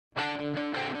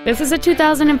This is a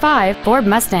 2005 Ford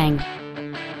Mustang.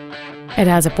 It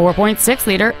has a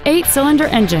 4.6-liter 8-cylinder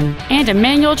engine and a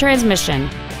manual transmission.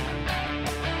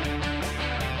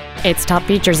 Its top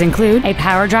features include a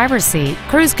power driver's seat,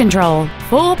 cruise control,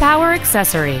 full power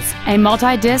accessories, a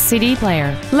multi-disc CD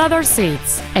player, leather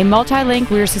seats, a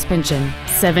multi-link rear suspension,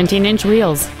 17-inch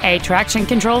wheels, a traction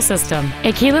control system,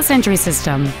 a keyless entry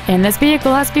system, and this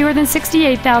vehicle has fewer than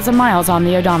 68,000 miles on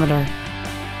the odometer.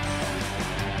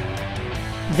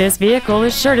 This vehicle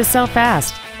is sure to sell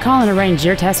fast. Call and arrange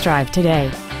your test drive today.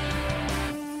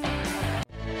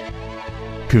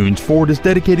 Koons Ford is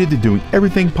dedicated to doing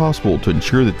everything possible to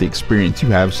ensure that the experience you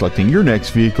have selecting your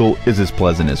next vehicle is as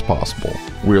pleasant as possible.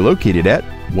 We're located at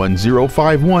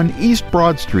 1051 East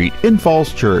Broad Street in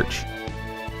Falls Church.